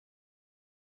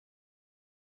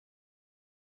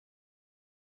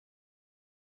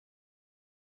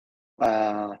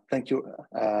Thank you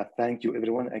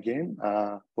everyone again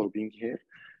for being here.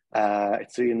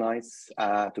 It's really nice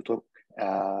to talk,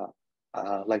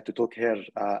 to talk here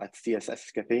at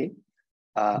CSS Café.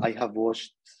 I have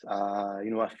watched, I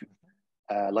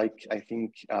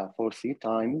think 4-3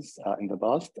 times in the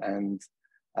past, and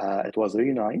it was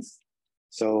really nice.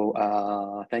 So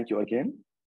thank you again.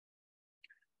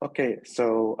 Okay,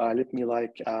 so let me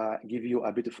give you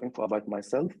a bit of info about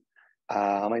myself.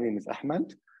 My name is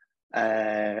Ahmad.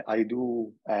 I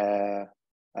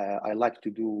like to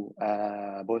do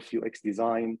both UX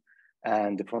design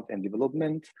and front-end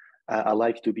development. I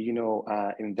like to be, in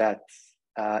that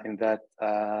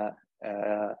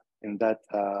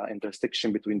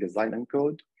intersection between design and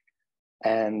code.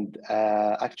 And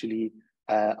actually,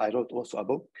 I wrote also a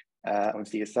book on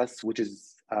CSS, which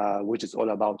is all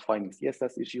about finding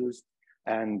CSS issues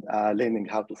and learning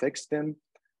how to fix them.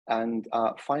 And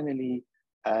finally,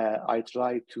 I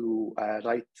try to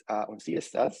write on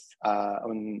CSS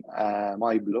on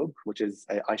my blog, which is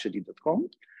ahmadshadeed.com.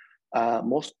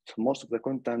 Most of the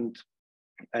content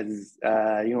is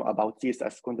about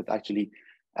CSS content actually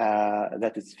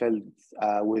that is filled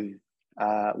with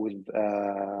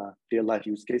real life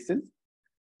use cases.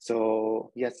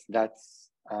 So yes, that's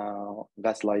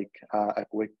like a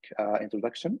quick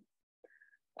introduction.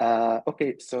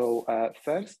 Okay, so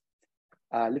first.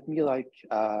 Let me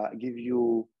give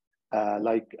you a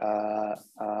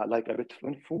bit of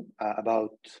info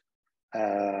about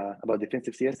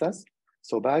defensive CSS.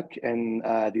 So back in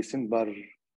December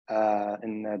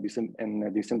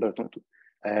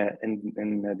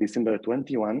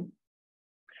 21,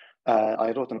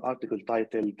 I wrote an article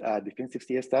titled "Defensive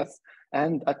CSS,"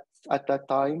 and at that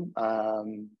time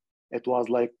it was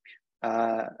like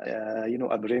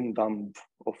a brain dump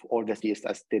of all the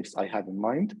CSS tips I had in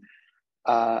mind.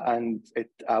 And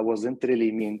it wasn't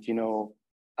really meant,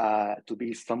 to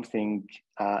be something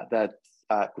that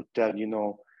could turn,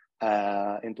 into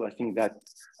a thing that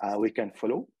we can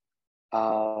follow.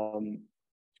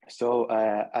 So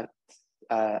at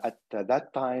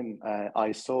that time,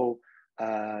 I saw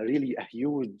really a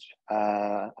huge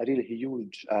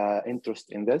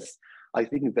interest in this. I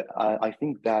think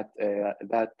that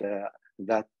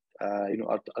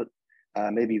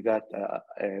maybe that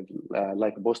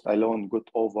post alone got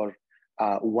over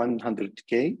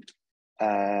 100K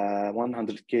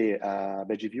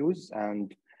page views,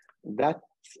 and that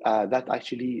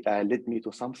actually led me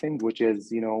to something, which is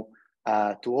to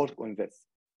work on this.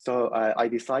 So I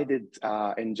decided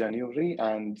in January,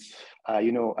 and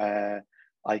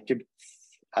I kept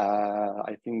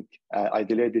I think I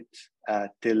delayed it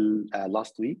till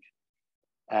last week.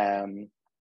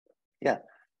 Yeah,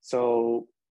 so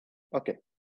okay.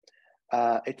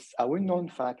 It's a well-known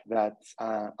fact that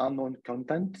unknown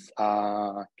content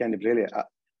can really,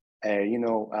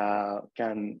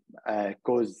 can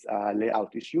cause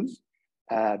layout issues,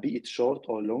 be it short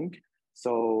or long.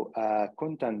 So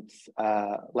content,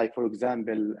 like for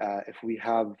example, if we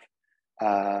have,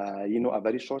 a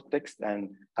very short text, and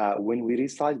when we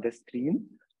resize the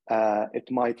screen, it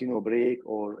might, break,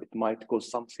 or it might cause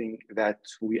something that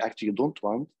we actually don't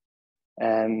want,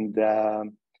 and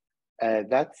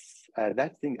that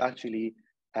thing actually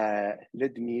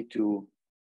led me to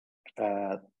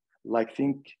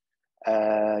think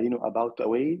about a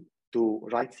way to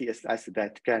write CSS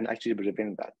that can actually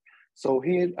prevent that. So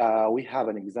here we have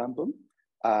an example.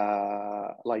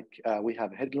 We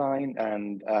have a headline,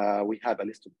 and we have a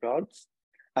list of cards,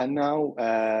 and now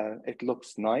it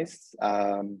looks nice.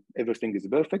 Everything is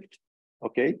perfect,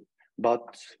 okay.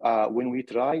 But when we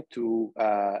try to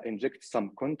inject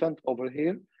some content over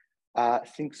here,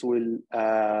 things will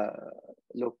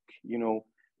look,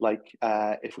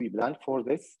 if we plan for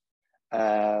this,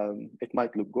 it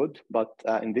might look good, but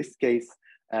in this case,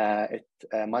 it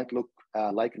might look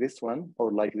like this one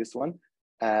or like this one.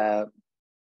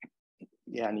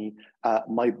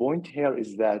 My point here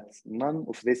is that none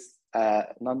of this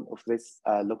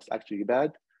looks actually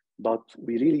bad, but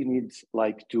we really need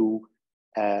to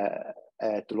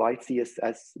write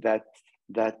CSS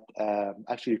that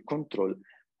actually control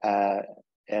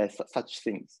such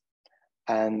things.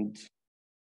 And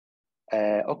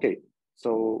okay,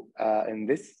 so in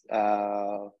this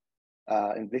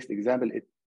example, it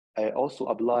also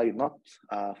apply not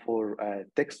for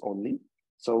text only.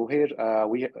 So here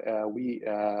we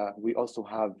also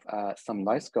have some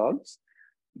nice cards,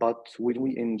 but when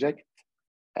we inject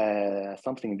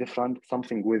something different,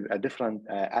 something with a different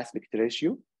aspect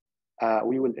ratio,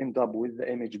 we will end up with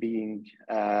the image being,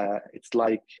 it's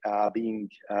like being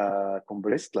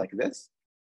compressed like this.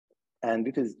 And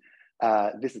this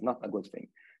is not a good thing.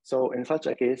 So in such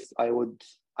a case, I would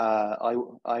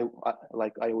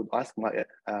I would ask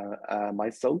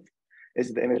myself,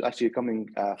 is the image actually coming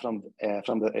from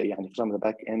the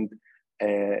back end?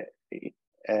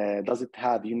 Does it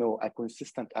have a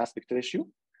consistent aspect ratio?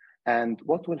 And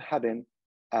what will happen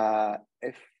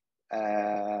if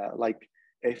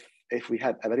we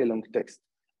have a very long text?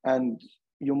 And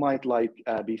you might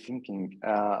be thinking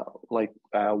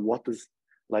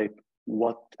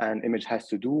what an image has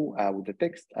to do with the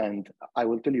text, and I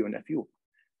will tell you in a few.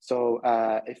 So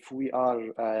if we are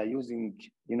using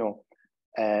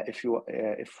if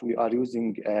we are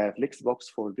using Flexbox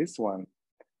for this one,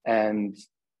 and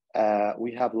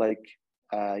we have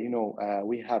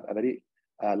we have a very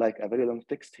a very long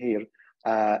text here.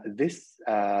 This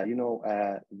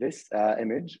this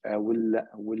image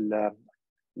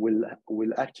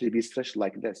will actually be stretched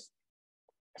like this.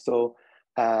 So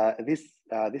this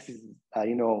is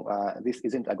this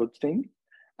isn't a good thing,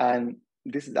 and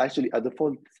this is actually a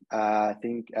default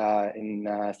thing in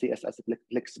CSS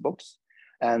Flexbox,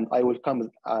 and I will come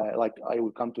I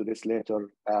will come to this later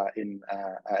in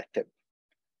a tip.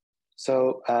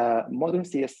 So modern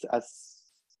CSS,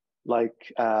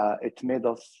 it made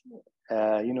us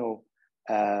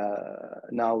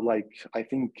now I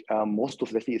think most of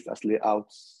the CSS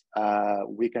layouts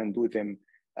we can do them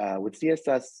with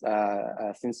CSS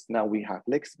since now we have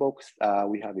Flexbox,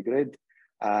 we have a grid,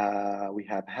 we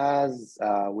have has,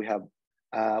 we have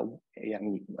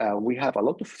we have a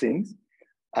lot of things,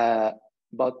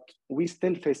 but we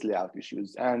still face layout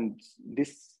issues, and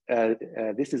this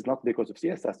is not because of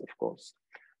CSS, of course.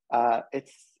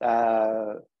 It's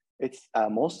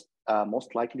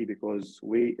most likely because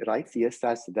we write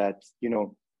CSS that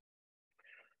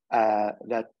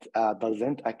that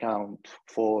doesn't account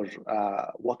for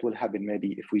what will happen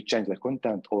maybe if we change the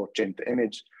content or change the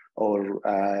image or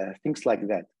things like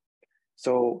that.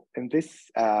 So in this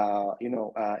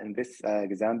in this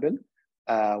example,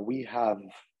 we have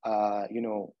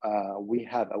we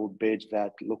have a web page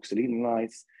that looks really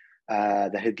nice.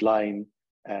 The headline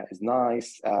is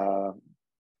nice.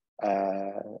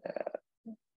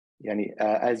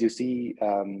 As you see,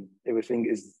 everything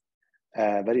is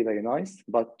very, very nice.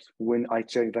 But when I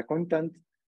check the content,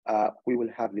 we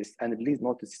will have this. And please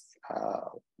notice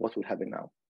what will happen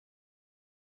now.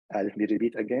 Let me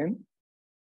repeat again.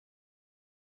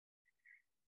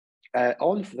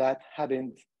 All of that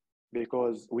happened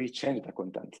because we changed the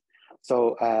content.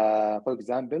 So, for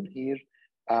example, here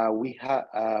we have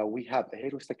a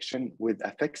hero section with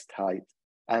a fixed height,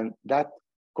 and that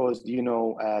caused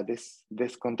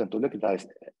this content to look like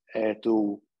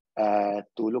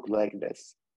look like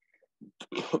this.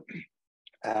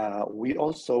 We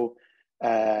also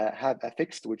have a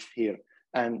fixed width here,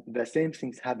 and the same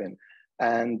things happen.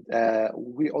 And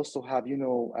we also have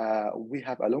we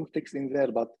have a long text in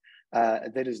there, but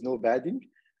there is no padding.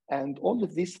 And all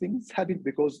of these things happen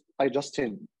because I just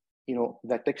changed,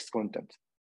 the text content.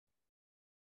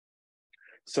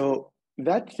 So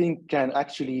that thing can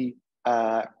actually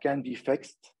can be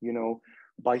fixed,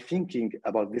 by thinking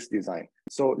about this design.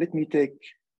 So let me take,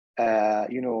 here,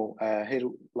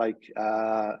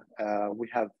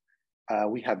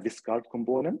 we have this card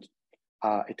component.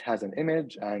 It has an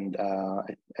image, and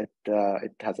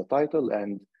it has a title.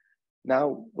 And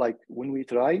now, when we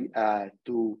try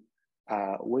to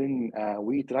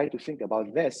think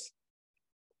about this,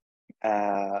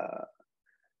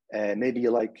 maybe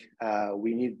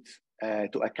we need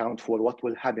to account for what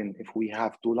will happen if we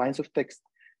have 2 lines of text.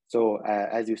 So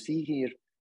as you see here,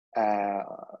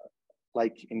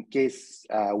 in case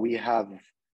we have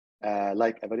a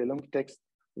very long text,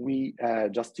 we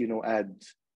just add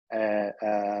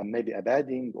maybe a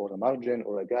padding or a margin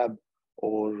or a gap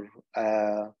or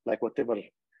whatever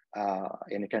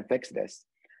can fix this.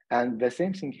 And the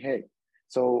same thing here.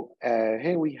 So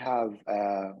here we have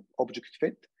object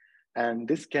fit, and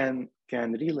this can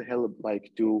really help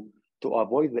to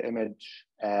avoid the image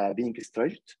being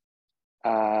stretched.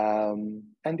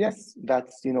 And yes,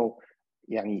 that's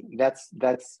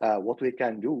that's what we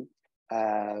can do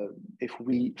if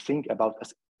we think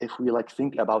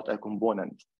about a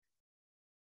component.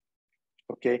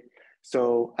 Okay,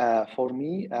 so for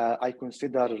me, I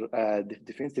consider the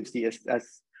defensive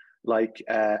CSS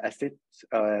a set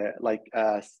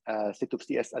set of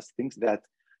CSS things that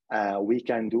we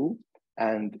can do,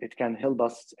 and it can help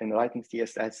us in writing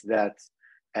CSS that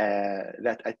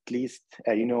at least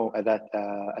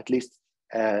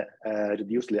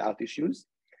reduce layout issues.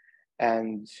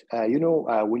 And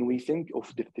when we think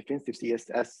of the defensive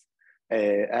CSS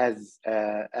as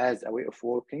a way of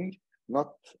working,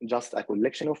 not just a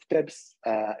collection of tips,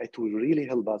 it will really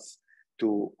help us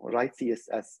to write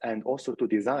CSS and also to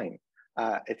design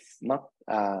it's not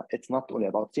only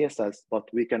about CSS, but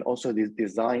we can also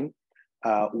design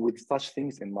with such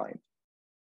things in mind.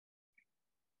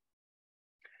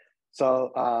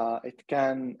 So it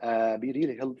can be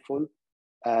really helpful,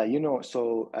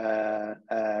 So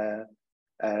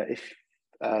if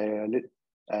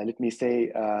let me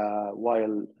say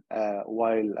while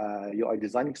you are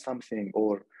designing something,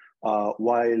 or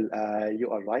while you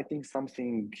are writing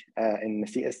something in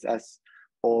CSS,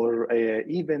 or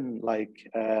even like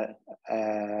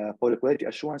for quality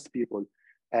assurance people,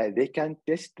 they can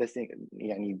test the thing.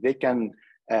 They can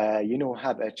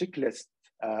have a checklist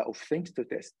of things to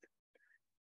test.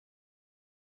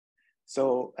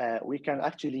 So we can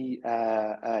actually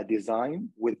design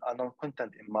with unknown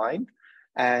content in mind.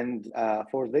 And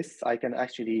for this, I can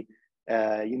actually,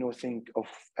 think of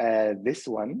this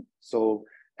one. So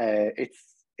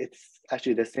it's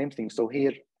actually the same thing. So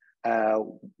here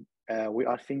we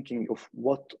are thinking of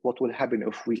what will happen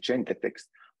if we change the text,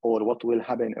 or what will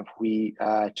happen if we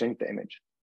change the image.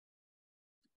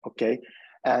 Okay,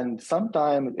 and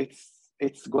sometimes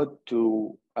it's good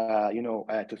to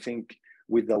to think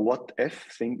with the what if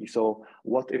thing. So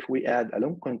what if we add a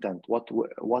long content? What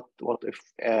if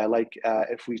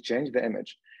if we change the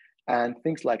image, and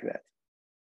things like that.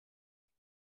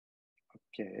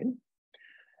 Okay.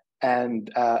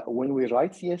 And when we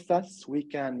write CSS, we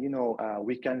can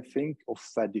we can think of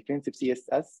defensive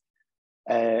CSS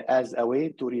as a way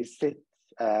to reset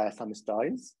some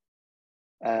styles.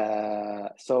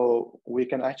 So we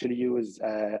can actually use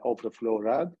overflow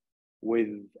wrap with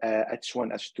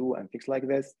H1, H2, and things like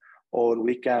this, or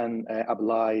we can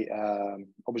apply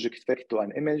object effect to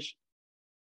an image.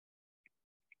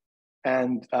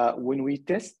 And when we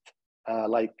test,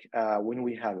 when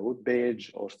we have a web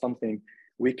page or something,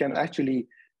 we can actually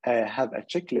have a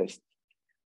checklist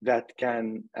that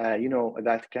can,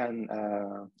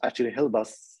 actually help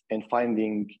us in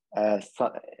finding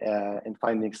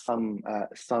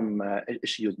some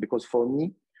issues. Because for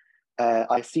me,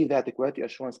 I see that the quality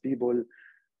assurance people,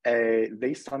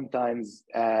 they sometimes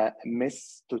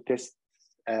miss to test,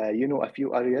 a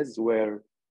few areas where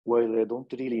they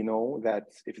don't really know that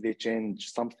if they change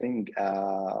something,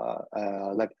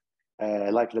 like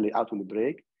the layout will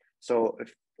break. So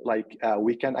if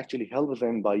we can actually help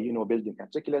them by building a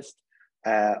checklist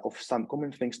of some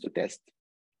common things to test.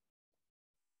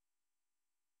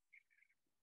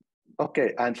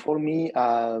 Okay, and for me,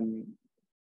 I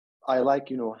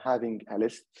like having a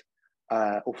list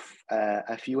of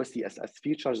a few CSS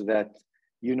features that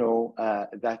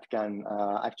that can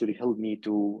actually help me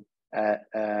to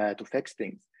fix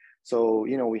things. So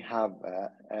we have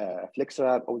flex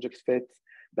wrap, object fit,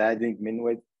 padding, min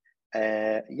width.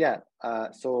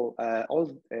 So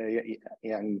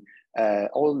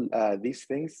all these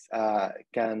things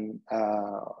can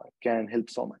help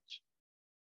so much.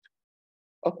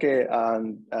 Okay,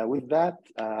 and with that,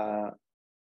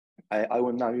 I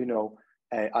will now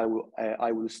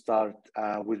I will start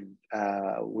with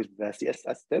the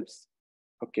CSS steps.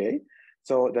 Okay,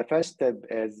 so the first step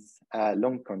is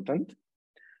long content.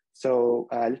 So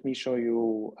let me show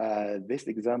you this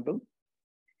example.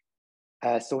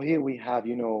 So here we have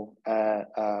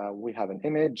we have an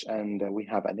image, and we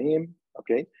have a name.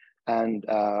 Okay, and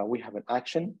we have an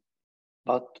action.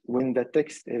 But when the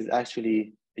text is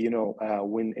actually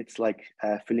when it's like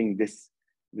filling this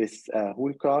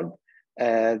whole card,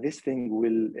 this thing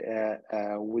will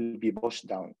be pushed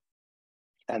down,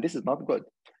 and this is not good.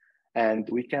 And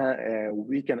we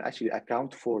can actually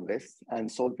account for this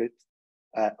and solve it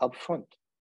upfront.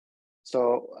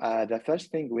 So the first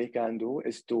thing we can do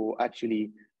is to add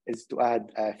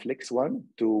flex one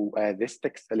to this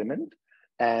text element,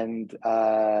 and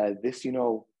this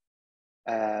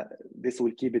this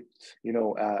will keep it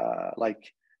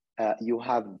you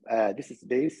have this is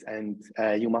base, and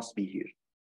you must be here.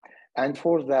 And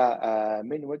for the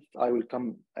min width, I will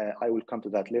come to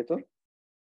that later.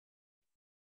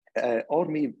 Or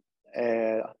maybe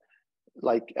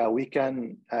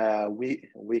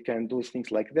we can do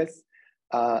things like this.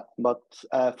 But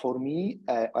for me,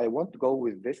 I want to go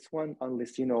with this one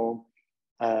unless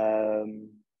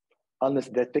unless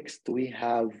the text we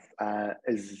have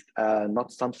is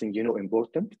not something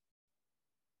important.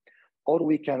 Or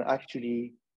we can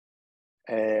actually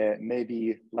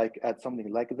maybe add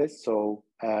something like this. So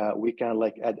we can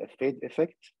add a fade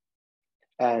effect,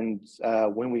 and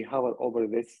when we hover over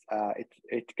this,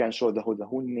 it can show the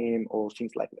whole name or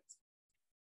things like this.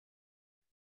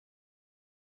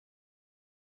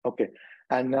 Okay,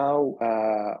 and now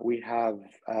we have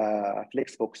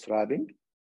flexbox wrapping.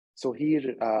 So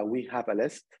here we have a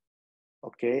list.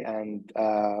 Okay, and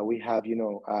we have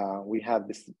we have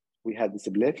this we have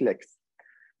display flex.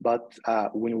 But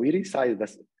when we resize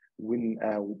this, when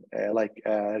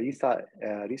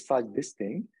resize this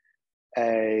thing,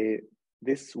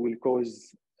 this will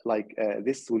cause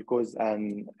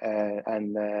an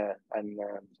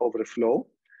overflow.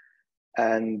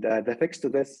 And the fix to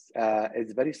this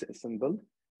is very simple.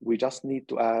 We just need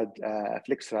to add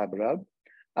flex wrap.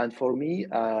 And for me,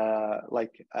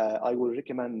 I will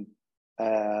recommend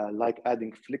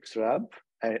adding flex wrap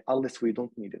unless we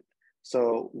don't need it.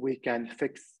 So we can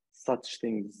fix such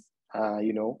things,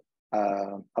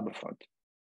 upfront.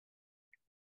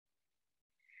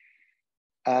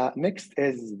 Next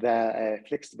is the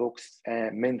Flexbox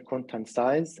min content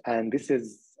size, and this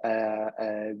is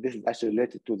actually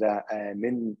related to the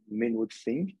min width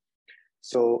thing.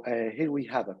 So here we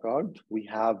have a card, we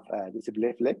have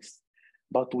display flex,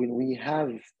 but when we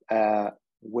have a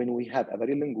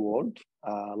very long word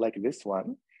like this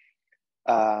one,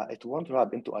 it won't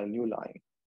wrap into a new line.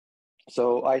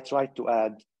 So I tried to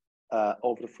add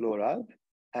overflow wrap,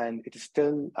 and it is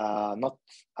still not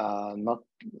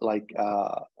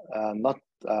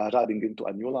wrapping into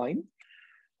a new line.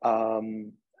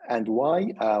 And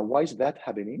why is that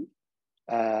happening?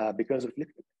 Because of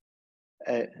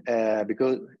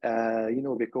because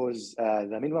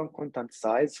the minimum content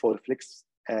size for flex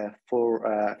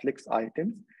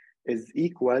items is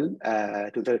equal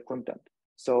to their content.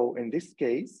 So in this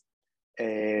case,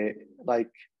 the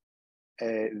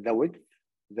width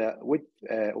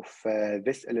of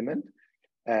this element,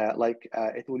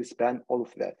 it will span all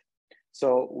of that.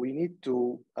 So we need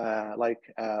to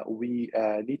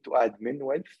need to add min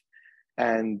width,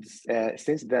 and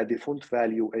since the default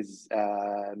value is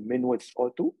min width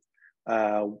auto,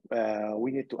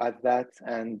 we need to add that,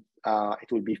 and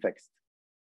it will be fixed.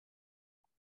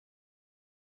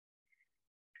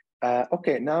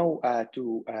 Okay, now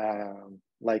to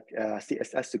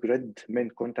CSS grid min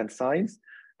content size,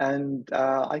 and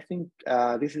I think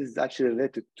this is actually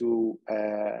related to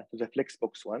the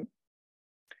Flexbox one.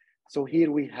 So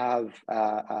here we have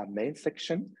a main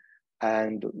section,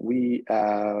 and we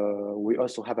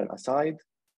also have an aside.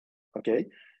 Okay,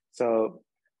 so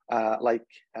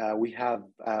we have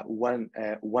one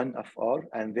FR,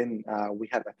 and then we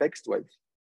have a text width.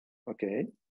 Okay.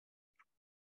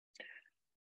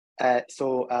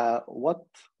 So what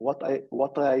I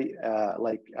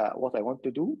want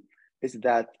to do is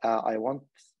that I want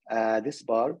this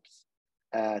part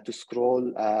to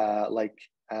scroll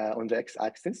on the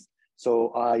x-axis.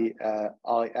 So I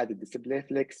added display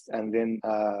flex and then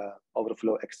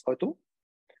overflow x auto.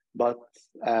 But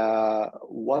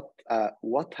what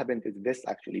happened is this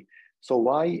actually. So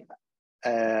why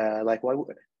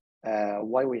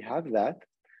we have that?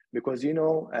 Because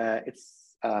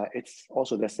it's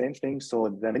also the same thing. So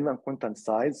the minimum content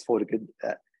size for grid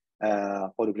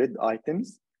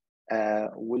items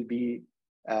will be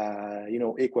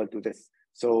equal to this.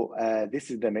 So this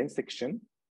is the main section,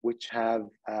 which have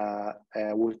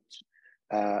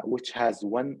which has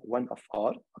one of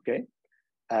R. Okay,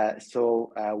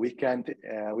 so we can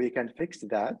fix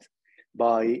that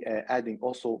by adding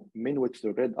also min width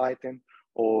to grid item,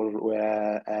 or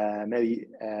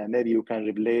maybe you can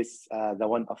replace the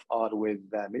one of R with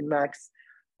min max.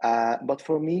 But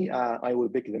for me, I will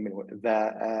pick the min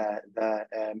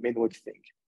width thing.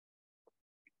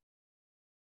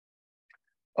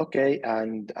 Okay,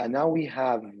 and now we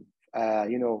have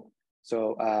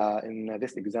so in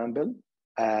this example,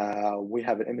 we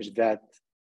have an image that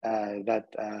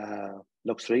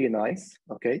looks really nice.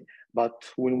 Okay, but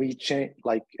when we change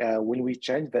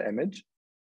the image,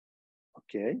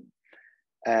 okay,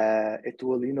 it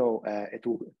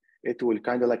will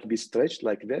kind of be stretched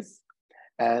like this,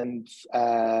 and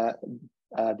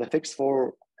the fix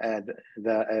for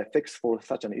fix for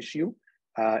such an issue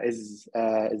is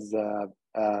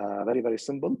very, very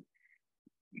simple.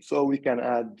 So we can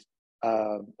add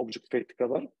object fit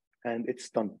cover, and it's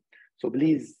done. So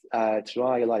please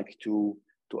try to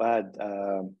add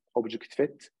object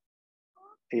fit.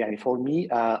 Yeah, for me,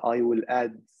 I will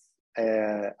add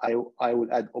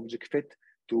object fit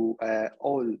to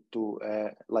all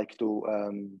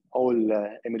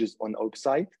images on our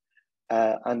website,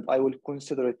 and I will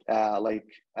consider it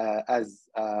as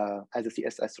a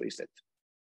CSS reset.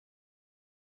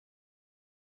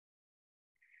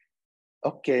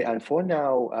 Okay, and for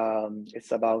now,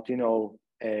 it's about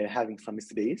having some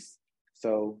space.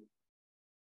 So,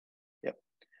 yep.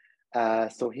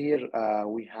 So here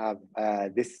we have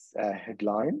this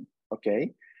headline.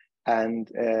 Okay, and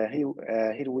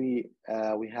here we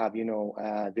have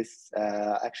this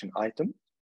action item.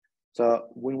 So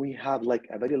when we have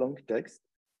a very long text,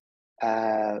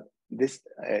 this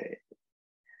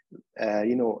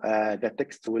the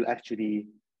text will actually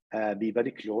be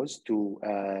very close to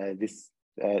this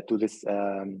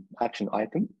action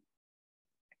item.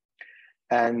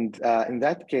 And in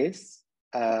that case,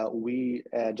 we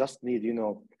just need, we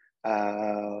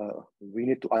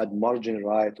need to add margin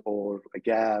right or a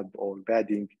gap or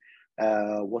padding,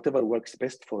 whatever works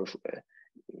best for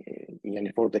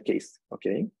the case.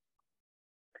 Okay.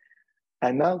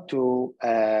 And now to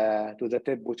the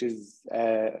tip, which is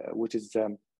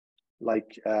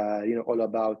all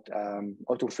about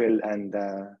autofill and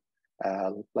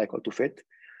like autofit.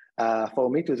 For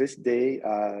me, to this day,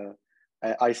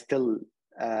 I still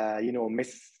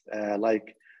miss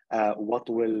what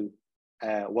will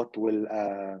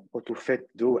autofit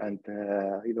do, and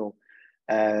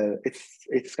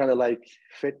it's kind of like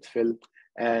fit fill,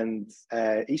 and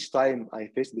each time I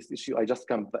face this issue, I just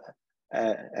come back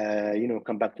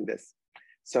to this.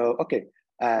 So okay,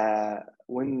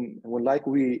 when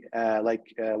we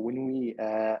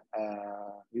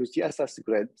use CSS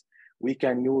grid, we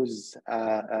can use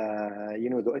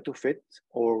the autofit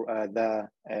or the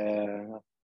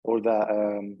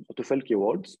autofill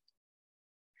keywords.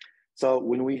 So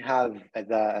when we have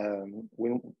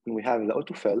the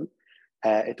autofill,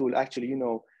 it will actually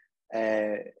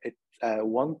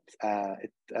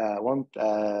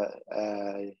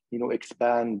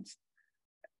expand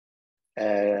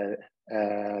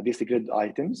these grid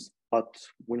items, but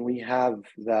when we have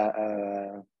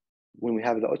the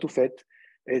autofit,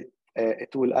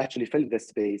 it will actually fill the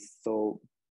space. So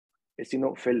it's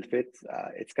fill fit.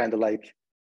 It's kind of like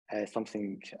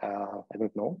something I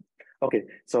don't know. Okay,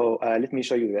 so let me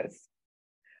show you this.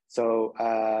 So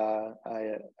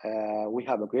we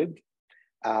have a grid,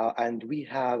 and we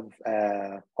have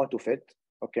autofit.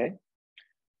 Okay,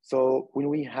 so when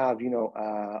we have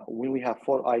when we have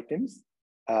 4 items,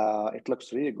 it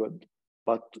looks really good.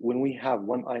 But when we have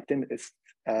 1 item, it's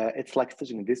like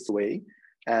stitching this way,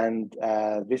 and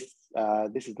this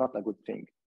is not a good thing.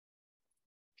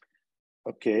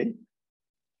 Okay.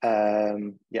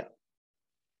 Yeah.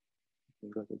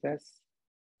 Go to this.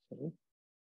 Sorry.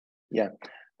 Yeah.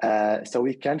 So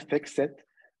we can fix it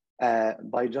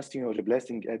by just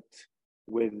replacing it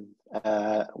with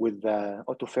the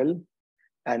autofill.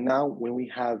 And now when we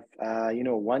have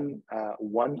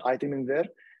one item in there,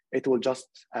 it will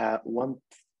just won't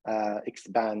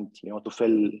expand to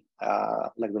fill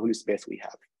like the whole space we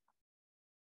have.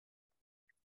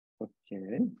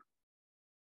 Okay.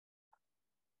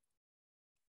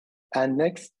 And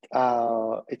next,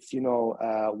 it's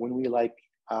when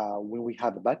we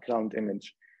have a background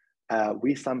image,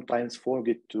 we sometimes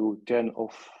forget to turn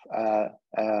off the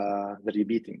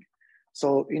repeating.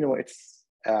 So it's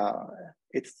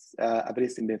a very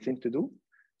simple thing to do.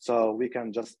 So we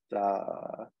can just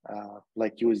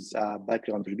use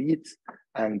background repeat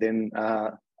and then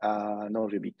no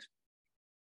repeat.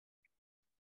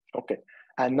 Okay.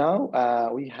 And now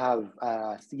we have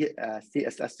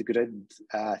CSS grid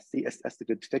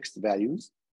fixed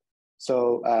values.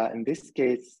 So in this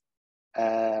case,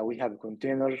 we have a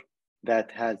container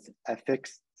that has a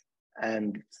fixed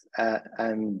and a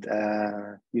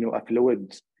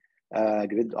fluid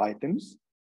grid items.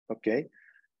 Okay,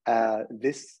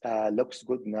 this looks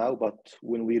good now, but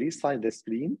when we resize the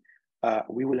screen,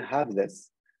 we will have this.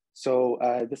 So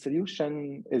the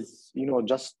solution is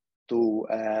just to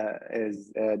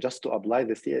apply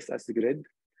the CSS grid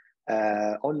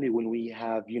only when we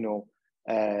have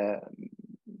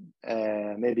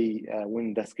maybe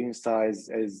when the screen size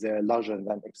is larger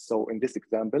than X. So in this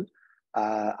example,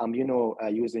 I'm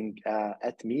using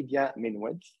at media min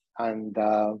width, and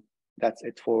that's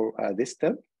it for this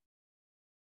step.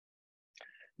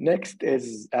 Next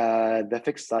is the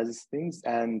fixed sizes things,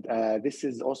 and this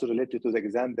is also related to the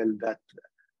example that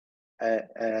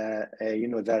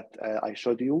I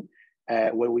showed you,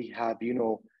 where we have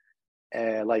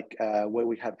where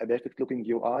we have a perfect looking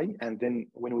UI, and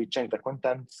then when we change the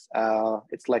contents,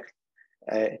 it's like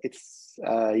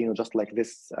just like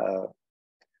this.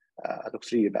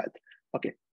 Looks really bad.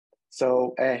 Okay,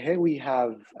 so here we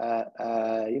have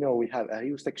we have a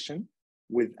hue section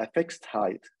with a fixed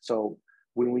height. So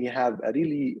when we have a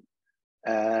really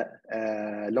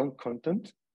long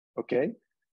content, okay,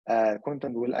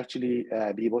 content will actually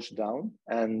be pushed down,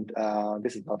 and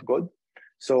this is not good.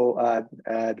 So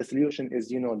the solution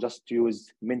is just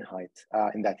use min height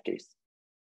in that case.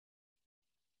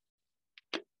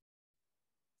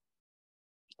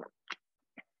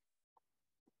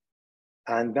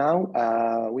 And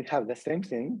now we have the same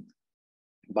thing,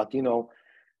 but we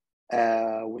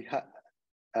have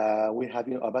a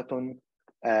button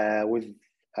with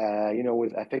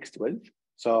with a fixed width.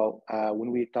 So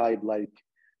when we type like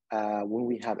when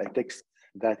we have a text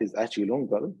that is actually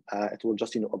longer, it will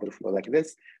just overflow like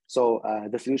this. So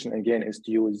the solution again is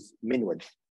to use min width.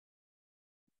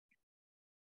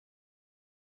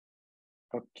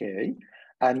 Okay,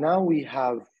 and now we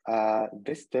have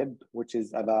this step, which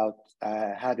is about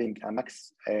having a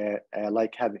max,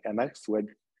 having a max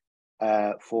width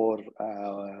for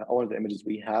all the images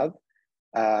we have,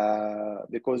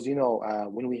 because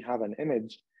when we have an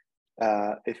image,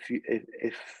 if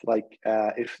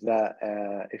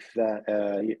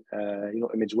the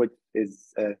image width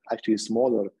is actually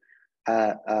smaller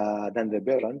than the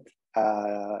parent,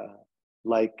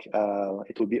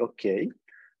 it will be okay.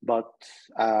 But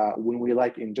when we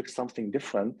inject something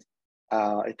different,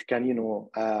 it can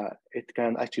it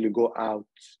can actually go out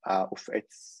of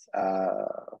its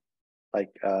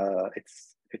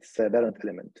parent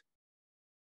element.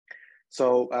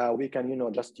 So we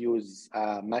can just use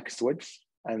max width,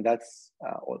 and that's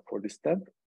all for this step.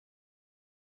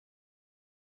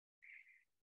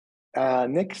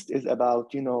 Next is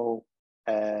about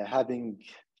having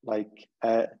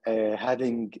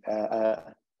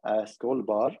a scroll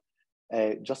bar,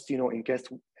 just in case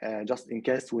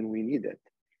when we need it.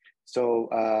 So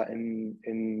in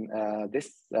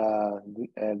this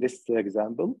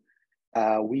example,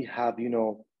 we have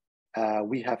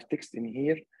we have text in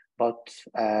here, but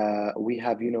we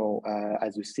have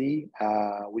as you see,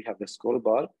 we have the scroll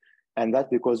bar, and that's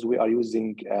because we are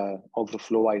using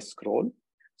overflow scroll.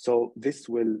 So this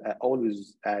will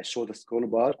always show the scroll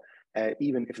bar,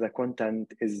 even if the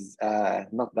content is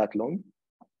not that long.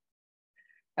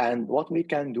 And what we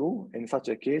can do in such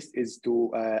a case is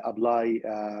to apply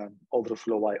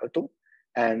overflow auto,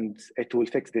 and it will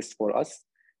fix this for us.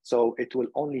 So it will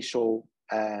only show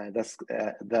let's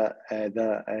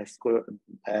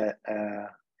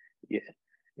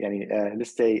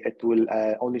say it will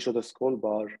only show the scroll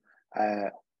bar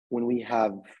when we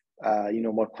have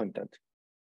more content.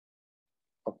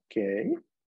 Okay.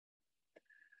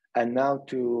 And now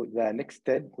to the next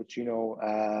step, which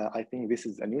I think this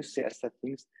is a new CSS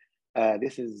settings.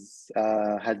 This is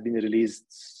has been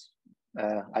released.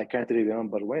 I can't really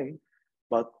remember when,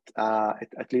 but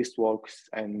it at least works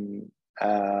in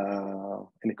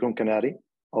Chrome Canary,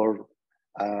 or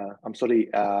I'm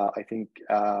sorry, I think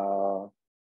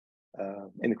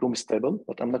in Chrome Stable,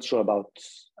 but I'm not sure about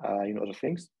other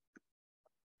things.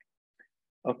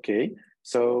 Okay.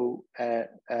 So here,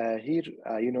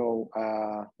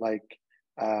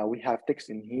 we have text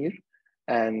in here,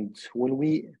 and when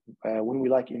we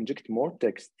inject more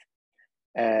text,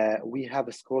 we have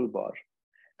a scroll bar,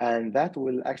 and that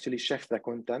will actually shift the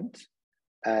content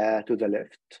to the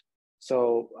left.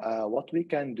 So what we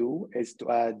can do is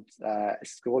to add a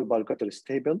scroll bar gutter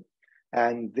stable,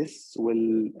 and this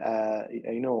will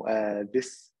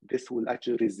this will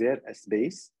actually reserve a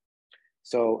space.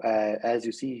 So as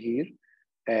you see here,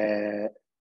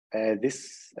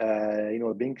 this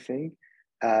big thing,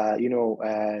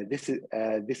 this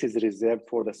is reserved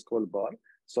for the scroll bar.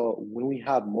 So when we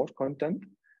have more content,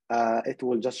 it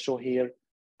will just show here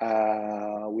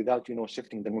without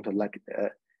shifting the content,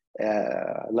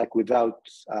 without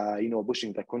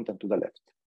pushing the content to the left.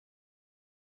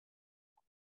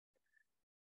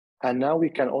 And now we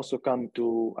can also come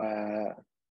to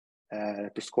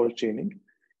scroll chaining.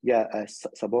 Yeah,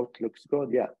 support looks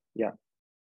good. Yeah.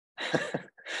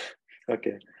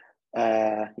 Okay.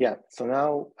 Yeah. So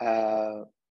now,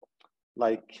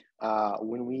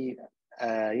 when we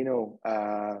when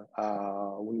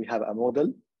we have a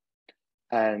model,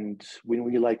 and when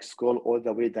we scroll all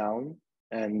the way down,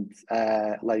 and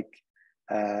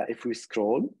if we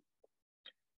scroll,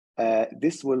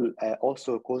 this will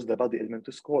also cause the body element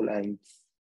to scroll. And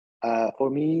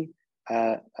for me,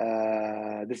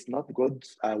 this is not good.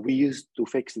 We used to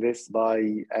fix this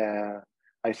by,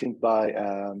 I think, by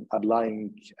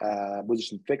applying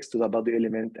position fix to the body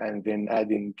element, and then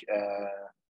adding,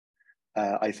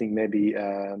 I think maybe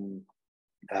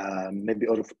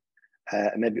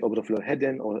overflow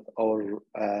hidden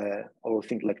or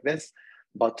things like this.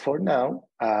 But for now,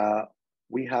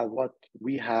 we have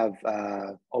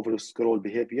over scroll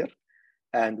behavior,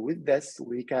 and with this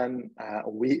we can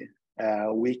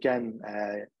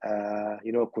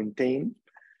contain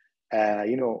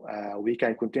we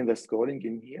can contain the scrolling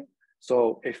in here.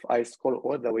 So if I scroll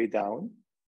all the way down,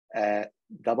 the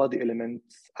body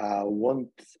elements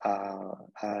won't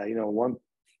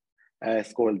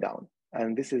scroll down,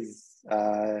 and this is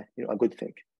a good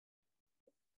thing.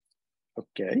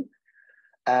 Okay.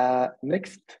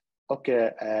 Next,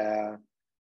 okay,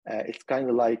 it's kind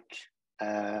of like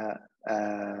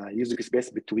using space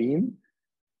between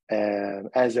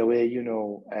as a way,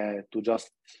 to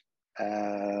just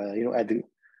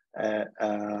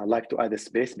like to add a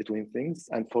space between things,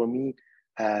 and for me,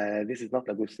 this is not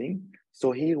a good thing.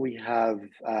 So here we have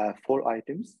 4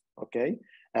 items, okay?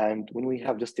 And when we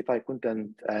have justified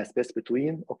content space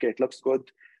between, okay, it looks good.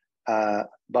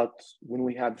 But when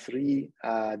we have 3,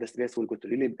 the space will get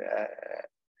really,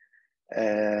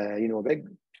 big.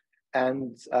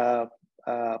 And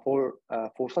for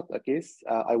such a case,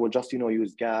 I will just,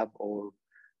 use gap or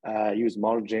use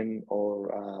margin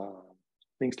or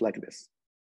things like this.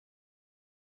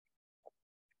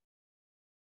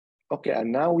 Okay,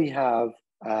 and now we have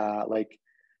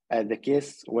the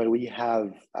case where we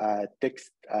have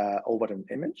text over an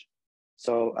image.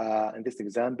 So in this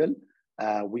example,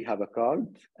 we have a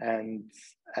card, and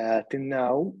till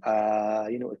now,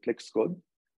 it looks good.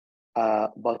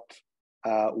 But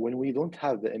when we don't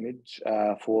have the image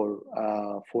for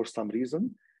some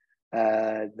reason,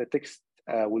 the text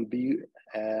will be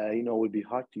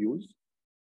hard to use.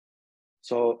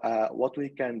 So what we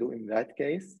can do in that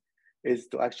case is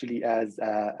to actually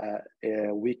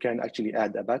we can actually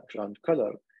add a background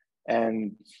color,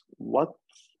 and what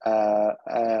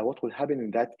will happen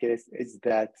in that case is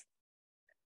that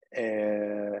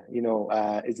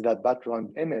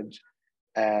background image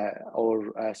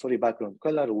background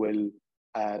color will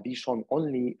be shown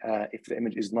only if the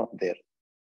image is not there.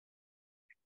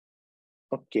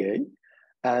 Okay,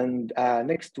 and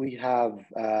next we have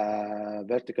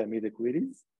vertical media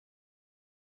queries.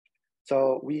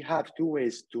 So we have 2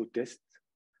 ways to test.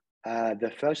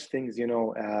 The first thing is,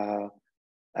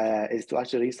 is to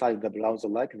actually resize the browser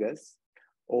like this,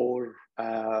 or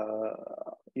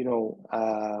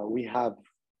we have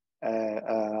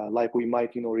we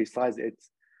might resize it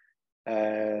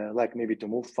like maybe to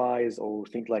move files or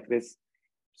things like this.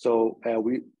 So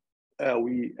we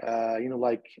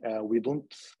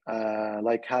don't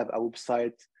have a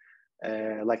website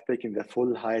taking the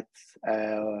full height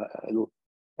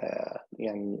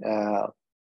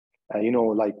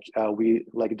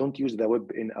we don't use the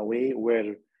web in a way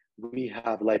where we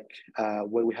have a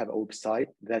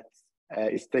website that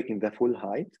is taking the full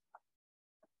height.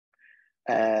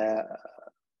 Not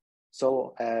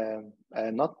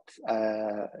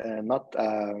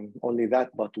only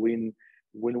that, but when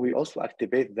we also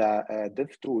activate the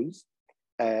dev tools,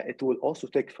 it will also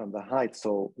take from the height.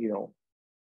 So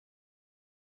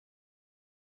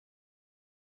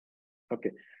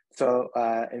okay. So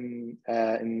in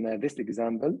this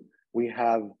example, we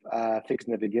have fixed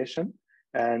navigation,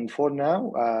 and for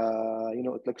now,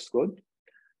 it looks good.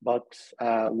 But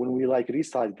when we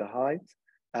resize the height,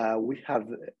 we have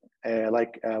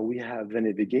the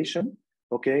navigation.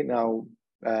 Okay, now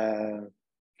at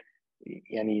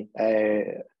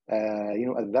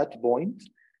that point,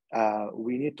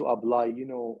 we need to apply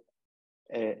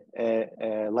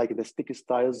the sticky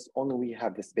styles only we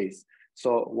have the space.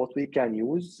 So what we can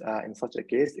use in such a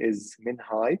case is min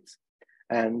height,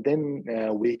 and then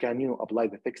we can apply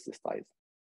the fixed styles.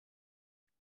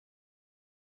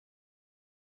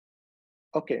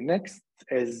 Okay, next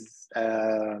is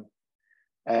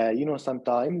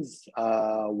sometimes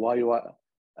while you are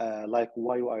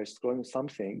scrolling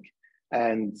something,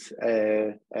 and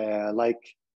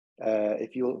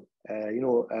if you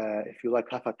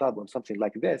have a tab on something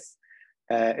like this,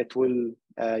 it will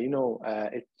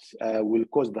will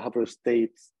cause the hover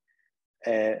state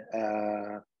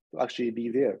to actually be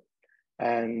there,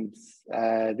 and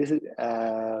this is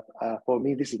for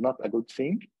me, this is not a good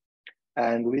thing.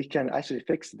 And we can actually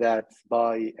fix that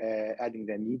by adding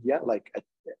the media,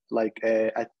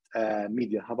 at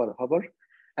media hover,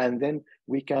 and then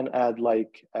we can add all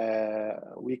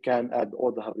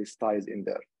the hover styles in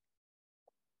there.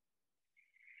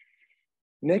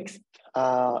 Next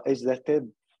is the tip.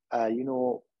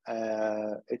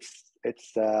 It's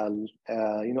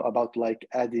about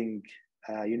adding.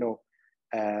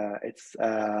 It's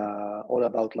all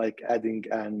about adding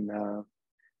an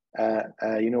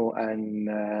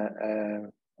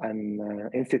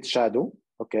inset shadow.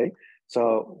 Okay,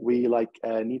 so we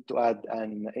need to add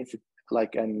an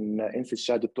inset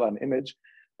shadow to an image,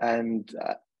 and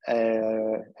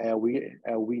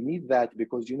we need that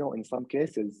because in some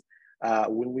cases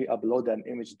when we upload an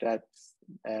image that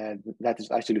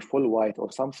is actually full white or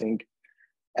something,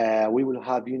 we will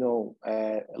have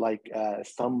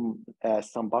some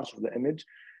parts of the image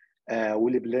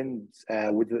will blend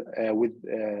with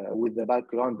the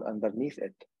background underneath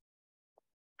it.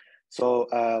 So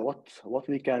what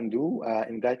we can do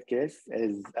in that case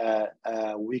is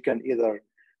we can either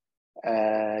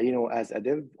as a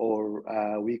div, or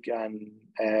we can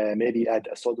maybe add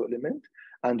a pseudo element,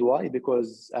 And why?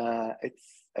 Because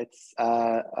it's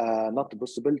not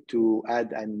possible to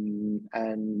add an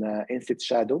inset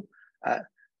shadow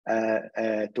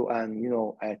to an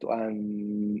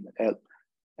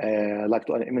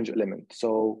to an image element.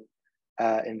 So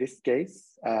in this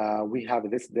case, we have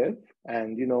this div,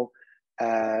 and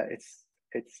it's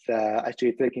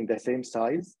actually taking the same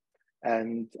size,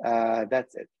 and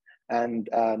that's it. And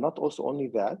not also only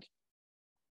that,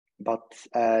 but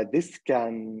this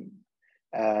can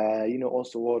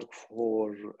also work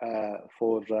for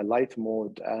light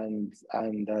mode and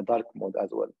dark mode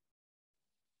as well.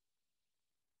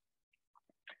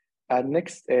 And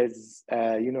next is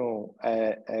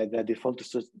the default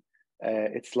search.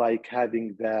 It's like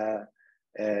having the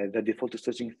default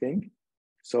searching thing.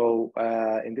 So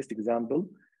in this example,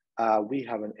 we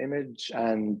have an image,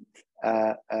 and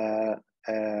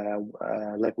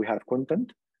like we have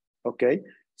content. Okay,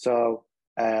 so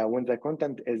when the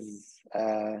content is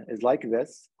like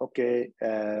this, okay,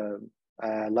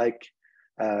 like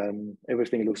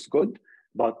everything looks good,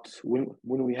 but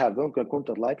when we have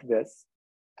content like this,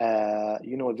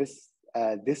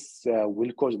 this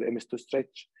will cause the image to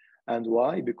stretch. And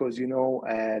why? Because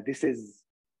this is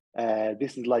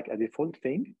like a default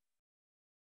thing,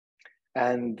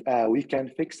 and we can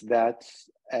fix that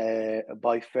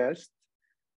by first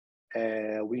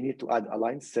we need to add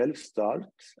align self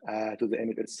start to the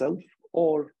image itself,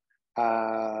 or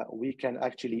we can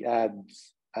actually add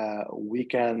we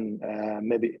can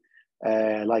maybe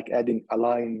like adding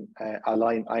align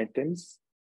items,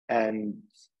 and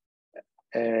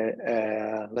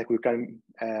like we can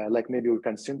like maybe we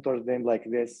can center them like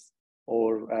this,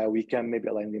 or we can maybe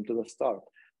align them to the start.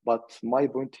 But my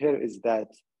point here is that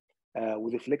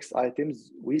with the flex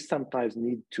items, we sometimes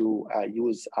need to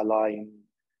use align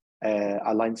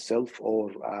self,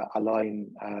 or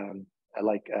align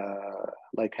like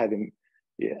having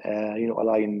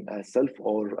align self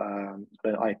or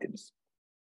align items.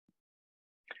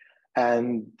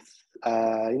 And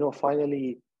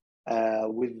finally,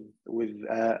 with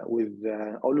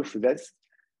all of this,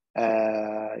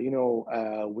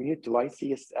 we need to write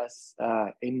CSS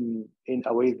in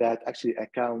a way that actually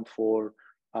account for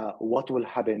what will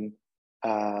happen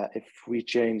if we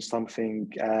change something,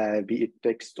 be it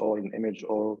text or an image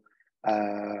or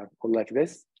like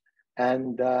this.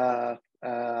 And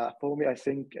for me, I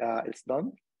think it's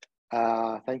done.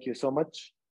 Thank you so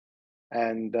much,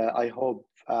 and I hope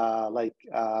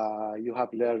you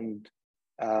have learned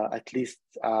at least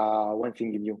one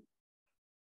thing new.